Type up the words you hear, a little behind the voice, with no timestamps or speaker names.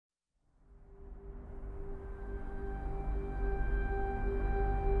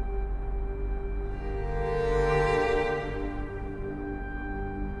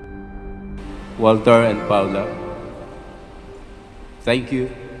Walter and Paula, thank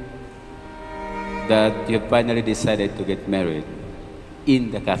you that you finally decided to get married in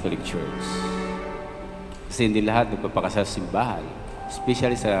the Catholic Church. Kasi hindi lahat nagpapakasal sa simbahan,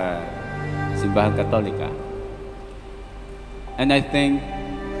 especially sa simbahan Katolika. And I think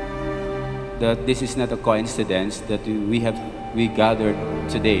that this is not a coincidence that we gathered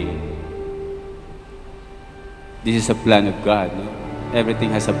today. This is a plan of God. No? Everything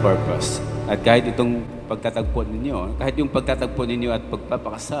has a purpose. At kahit itong pagtatagpo ninyo, kahit yung pagtatagpo ninyo at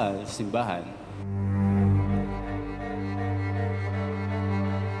pagpapakasal sa simbahan,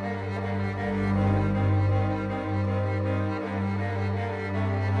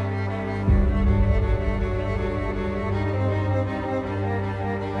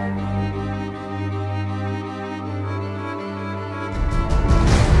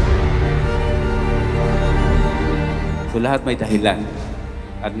 so lahat may dahilan.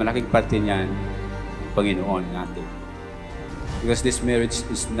 At malaking parte niyan, Panginoon natin. Because this marriage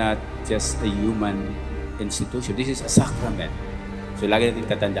is not just a human institution. This is a sacrament. So lagi natin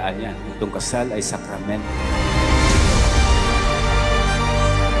tatandaan yan. Itong kasal ay sacrament.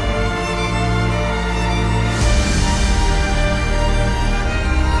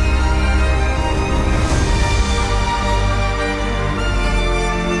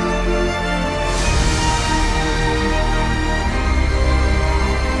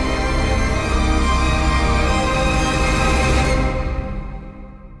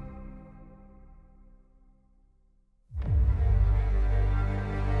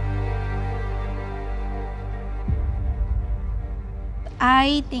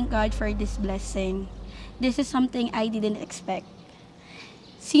 I thank God for this blessing. This is something I didn't expect.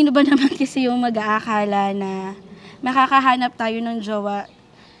 Sino ba naman kasi yung mag-aakala na makakahanap tayo ng jowa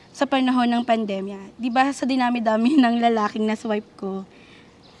sa panahon ng pandemya? Di ba sa dinami-dami ng lalaking na-swipe ko,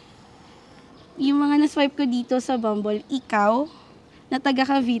 yung mga na-swipe ko dito sa Bumble, ikaw, na taga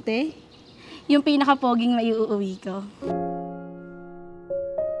Cavite, yung pinaka-poging maiuuwi ko.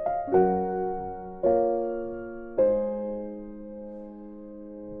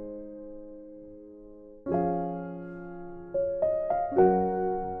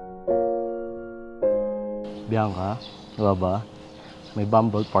 Bianca, diba ba? My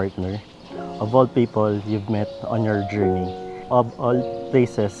Bumble partner. Of all people you've met on your journey, of all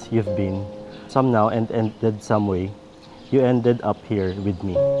places you've been, somehow and ended some way, you ended up here with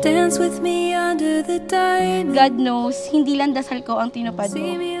me. Dance with me under the diamond. God knows, hindi lang dasal ko ang tinupad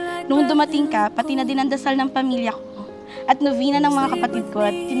mo. Nung dumating ka, pati na din ang dasal ng pamilya ko at novena ng mga kapatid ko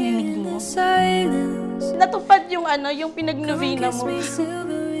at tininig mo. Natupad yung yung pinag-novena mo.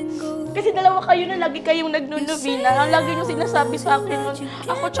 Kasi dalawa kayo na lagi kayong nagno-novena. Ang lagi nyo sinasabi sa akin nun,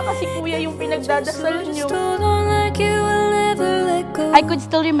 ako tsaka si Kuya yung pinagdadasal nyo. I could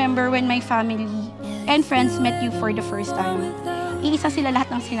still remember when my family and friends met you for the first time. Iisa sila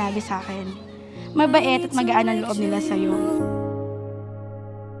lahat ng sinabi sa akin. Mabait at magaan ang loob nila sa'yo.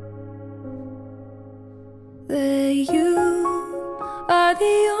 You are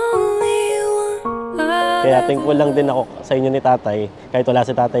the only one. Kaya thankful lang din ako sa inyo ni tatay, kahit wala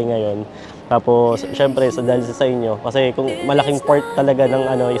si tatay ngayon. Tapos, syempre, dahil sa inyo. Kasi kung malaking part talaga ng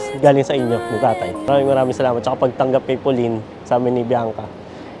is galing sa inyo ni tatay. Maraming salamat. Tsaka pagtanggap kay Pauline sa amin ni Bianca.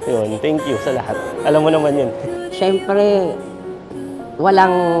 Yun, thank you sa lahat. Alam mo naman yun. Syempre,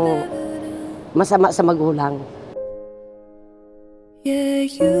 walang masama sa magulang.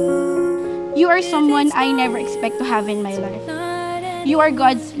 You are someone I never expect to have in my life. You are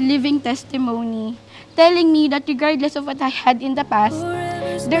God's living testimony, telling me that regardless of what I had in the past,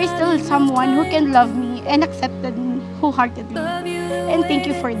 there is still someone who can love me and accepted me wholeheartedly. And thank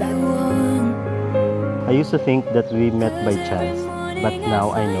you for that. I used to think that we met by chance, but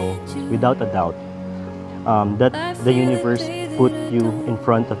now I know, without a doubt, that the universe put you in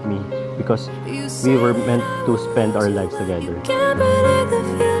front of me because we were meant to spend our lives together.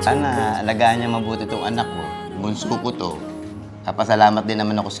 Sana alagaan niya mabuti itong anak ko. Bunso ko to. Kapasalamat din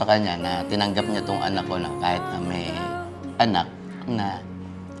naman ako sa kanya na tinanggap niya itong anak ko na kahit na may anak na.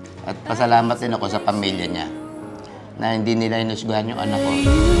 At pasalamat din ako sa pamilya niya na hindi nila inusgahan yung anak ko.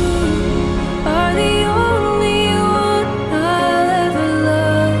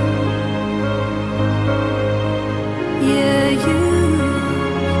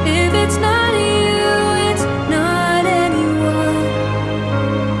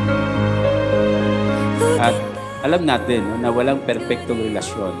 At alam natin na walang perpektong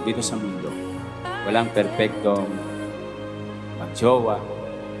relasyon dito sa mundo. Walang perpektong magjowa,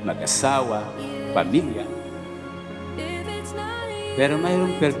 mag-asawa, pamilya. Pero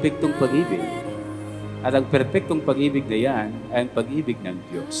mayroong perpektong pag-ibig. At ang perpektong pag-ibig na yan ay ang pag-ibig ng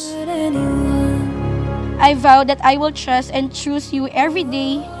Diyos. I vow that I will trust and choose you every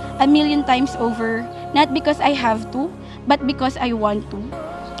day, a million times over, not because I have to, but because I want to.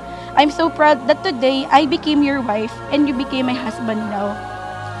 I'm so proud that today I became your wife and you became my husband now.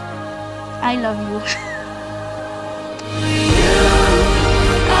 I love you.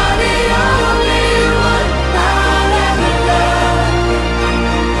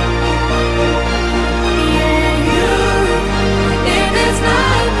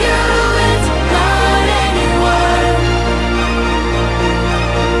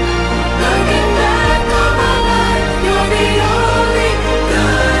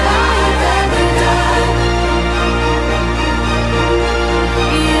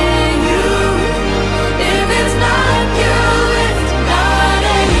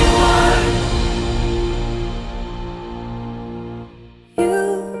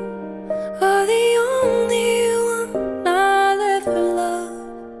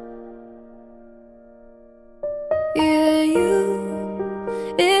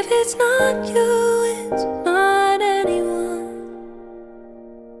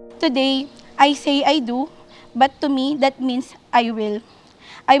 Today, I say I do, but to me, that means I will.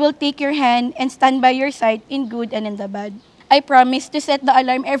 I will take your hand and stand by your side in good and in the bad. I promise to set the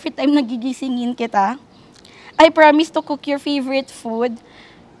alarm every time nagigisingin kita. I promise to cook your favorite food,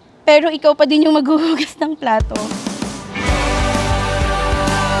 pero ikaw pa din yung maghuhugas ng plato.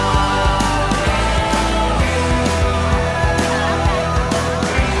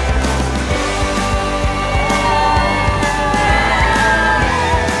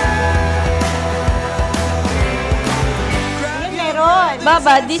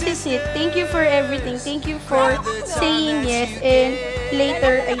 Baba, this is it. Thank you for everything. Thank you for saying yes, and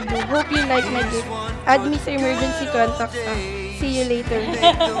later I do. Hope you like my gift. Add me sa emergency contacts. See you later.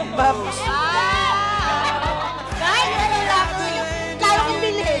 Baba. Guys, ano lang, lalo kong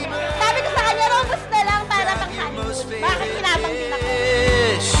bilhin. Sabi ko sa kanya, robust na lang para pang honeymoon. Bakit kinabang din ako?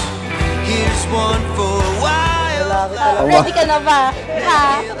 Here's one for a while. Ready ka na ba?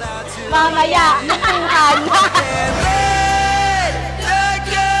 Ha? Mamaya, lutuhan.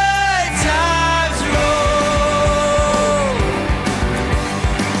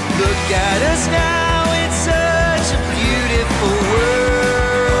 Look at us now.